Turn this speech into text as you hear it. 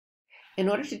In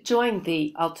order to join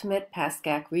the Ultimate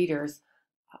Pascack Readers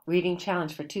Reading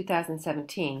Challenge for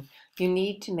 2017, you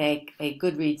need to make a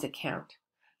Goodreads account.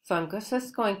 So I'm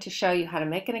just going to show you how to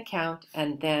make an account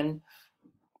and then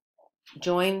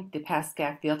join the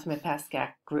Pascack, the Ultimate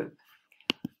Pascack group.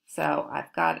 So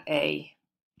I've got a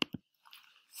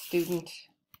student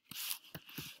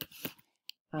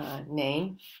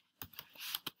name,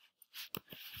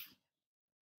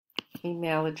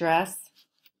 email address,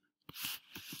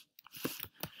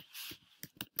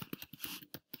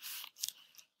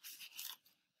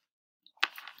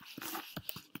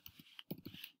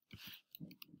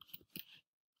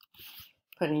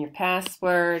 put in your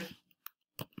password,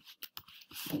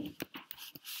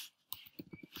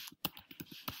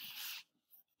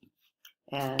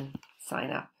 and sign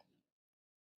up.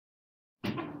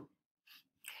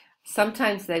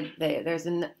 Sometimes there's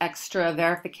an extra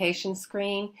verification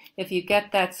screen. If you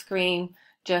get that screen,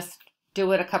 just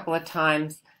do it a couple of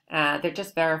times. They're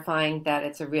just verifying that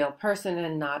it's a real person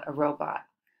and not a robot.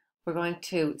 We're going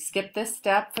to skip this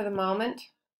step for the moment.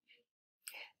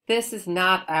 This is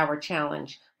not our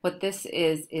challenge. What this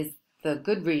is the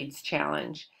Goodreads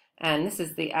challenge, and this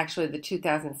is actually the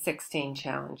 2016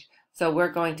 challenge. So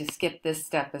we're going to skip this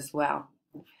step as well.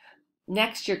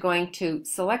 Next, you're going to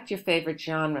select your favorite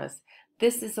genres.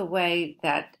 This is a way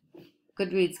that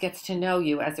Goodreads gets to know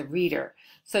you as a reader.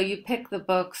 So you pick the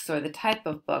books or the type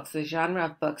of books, the genre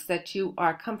of books that you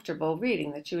are comfortable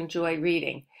reading, that you enjoy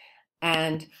reading.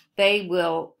 And they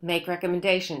will make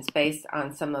recommendations based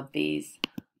on some of these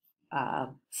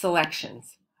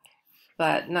selections.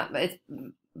 But it's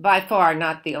by far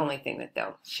not the only thing that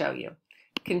they'll show you.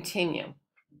 Continue.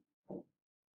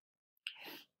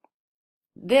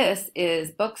 This is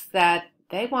books that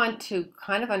they want to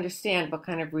kind of understand what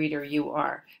kind of reader you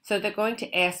are. So they're going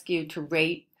to ask you to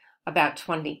rate about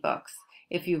 20 books.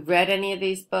 If you've read any of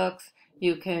these books,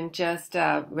 you can just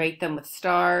rate them with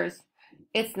stars.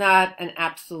 It's not an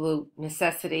absolute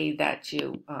necessity that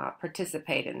you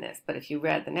participate in this, but if you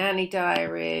read the Nanny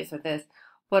Diaries or this,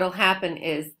 what'll happen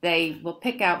is they will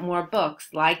pick out more books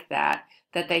like that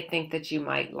they think that you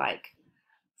might like.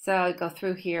 So I go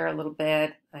through here a little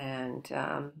bit and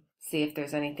see if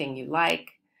there's anything you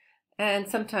like. And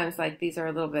sometimes like these are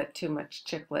a little bit too much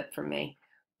chick lit for me,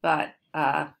 but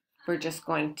we're just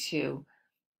going to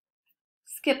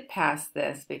skip past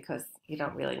this because you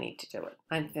don't really need to do it.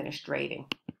 I'm finished rating.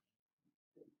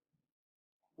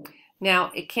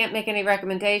 Now, it can't make any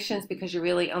recommendations because you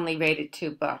really only rated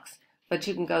 2 books, but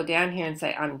you can go down here and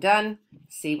say, I'm done,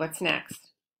 see what's next.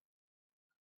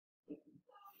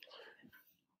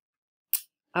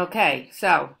 Okay,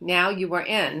 so now you are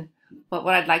in. What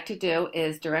I'd like to do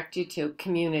is direct you to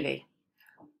Community.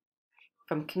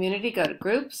 From Community, go to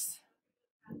Groups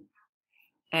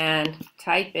and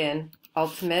type in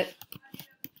Ultimate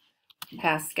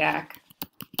Pascack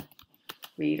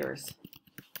Readers.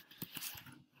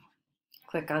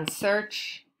 Click on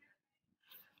Search.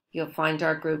 You'll find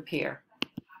our group here.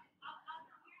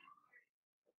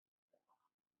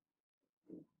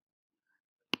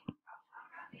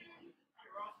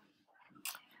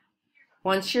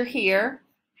 Once you're here,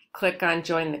 click on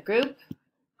Join the Group.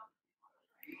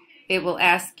 It will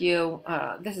ask you,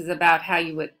 this is about how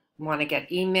you would want to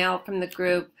get email from the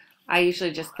group. I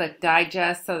usually just click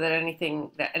Digest so that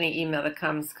any email that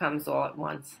comes all at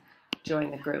once.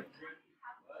 Join the group.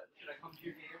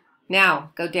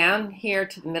 Now, go down here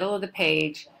to the middle of the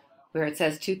page where it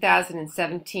says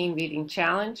 2017 Reading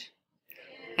Challenge.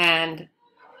 And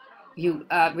you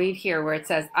read here where it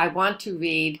says, I want to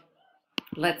read,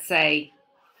 let's say,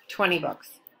 20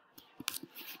 books.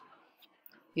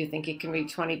 You think you can read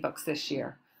 20 books this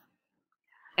year.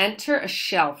 Enter a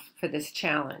shelf for this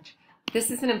challenge. This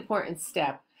is an important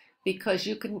step because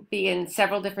you can be in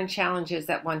several different challenges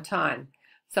at one time.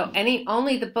 So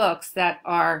only the books that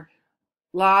are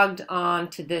logged on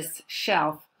to this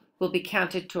shelf will be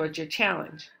counted towards your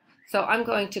challenge. So I'm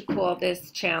going to call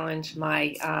this challenge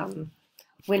my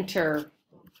winter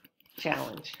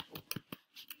challenge.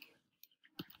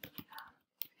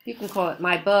 You can call it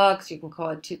My Books, you can call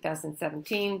it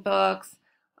 2017 Books.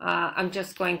 I'm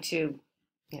just going to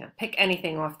pick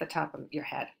anything off the top of your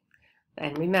head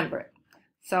and remember it.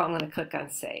 So I'm going to click on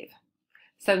Save.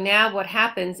 So now what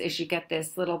happens is you get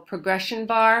this little progression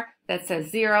bar that says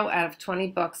 0 out of 20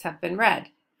 books have been read.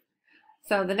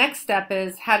 So the next step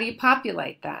is, how do you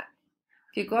populate that?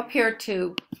 If you go up here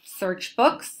to Search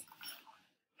Books,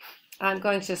 I'm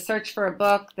going to search for a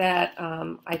book that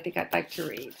I think I'd like to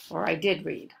read, or I did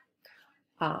read,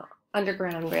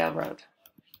 Underground Railroad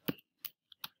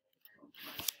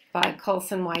by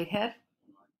Colson Whitehead.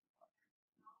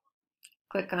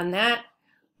 Click on that.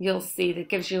 you'll see that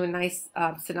gives you a nice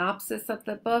synopsis of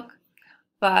the book.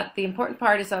 But the important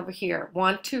part is over here,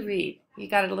 want to read. You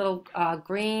got a little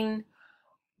green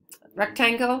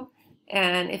rectangle,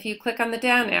 and if you click on the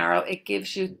down arrow, it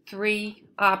gives you 3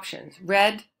 options: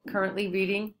 read, currently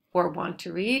reading, or want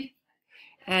to read.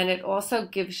 And it also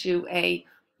gives you a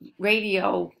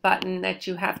radio button that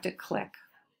you have to click.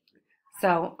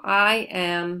 So I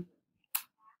am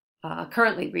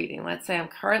currently reading. Let's say I'm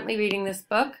currently reading this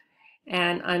book,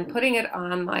 and I'm putting it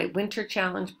on my Winter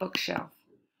Challenge bookshelf.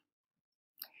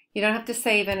 You don't have to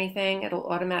save anything. It'll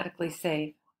automatically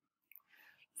save.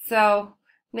 So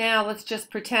now let's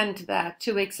just pretend that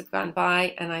 2 weeks have gone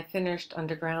by and I finished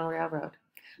Underground Railroad.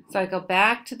 So I go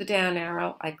back to the down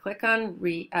arrow. I click on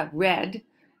read,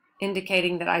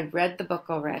 indicating that I read the book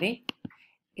already.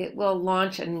 It will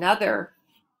launch another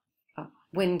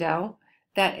window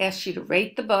that asks you to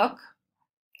rate the book.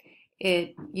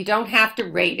 You don't have to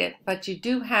rate it, but you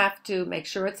do have to make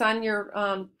sure it's on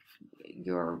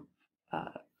your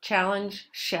challenge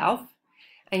shelf,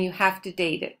 and you have to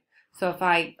date it. So if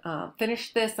I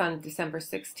finished this on December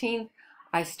 16th,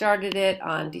 I started it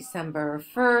on December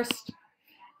 1st,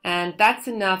 and that's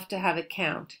enough to have it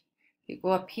count. You go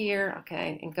up here,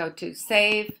 okay, and go to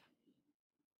save.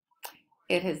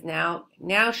 It has now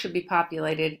should be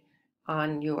populated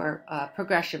on your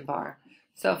progression bar.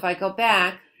 So if I go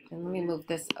back, and let me move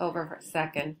this over for a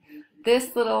second,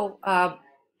 this little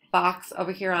box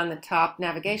over here on the top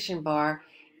navigation bar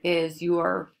is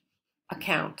your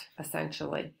account,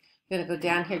 essentially. You're going to go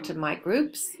down here to My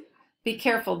Groups. Be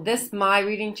careful, this My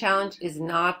Reading Challenge is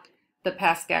not the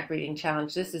Pascack Reading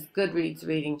Challenge. This is Goodreads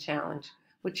Reading Challenge,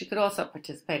 which you could also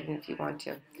participate in if you want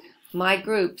to. My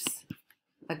Groups,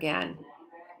 again.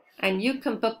 And you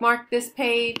can bookmark this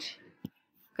page,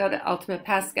 go to Ultimate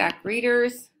Pascack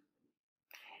Readers,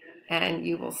 and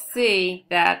you will see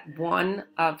that 1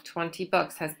 of 20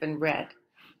 books has been read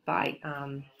by,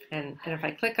 and if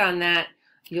I click on that,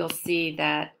 you'll see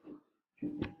that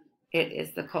it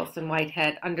is the Colson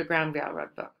Whitehead Underground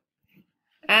Railroad book.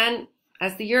 And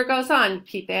as the year goes on,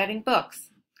 keep adding books,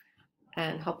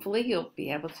 and hopefully you'll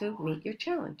be able to meet your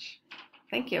challenge.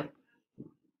 Thank you.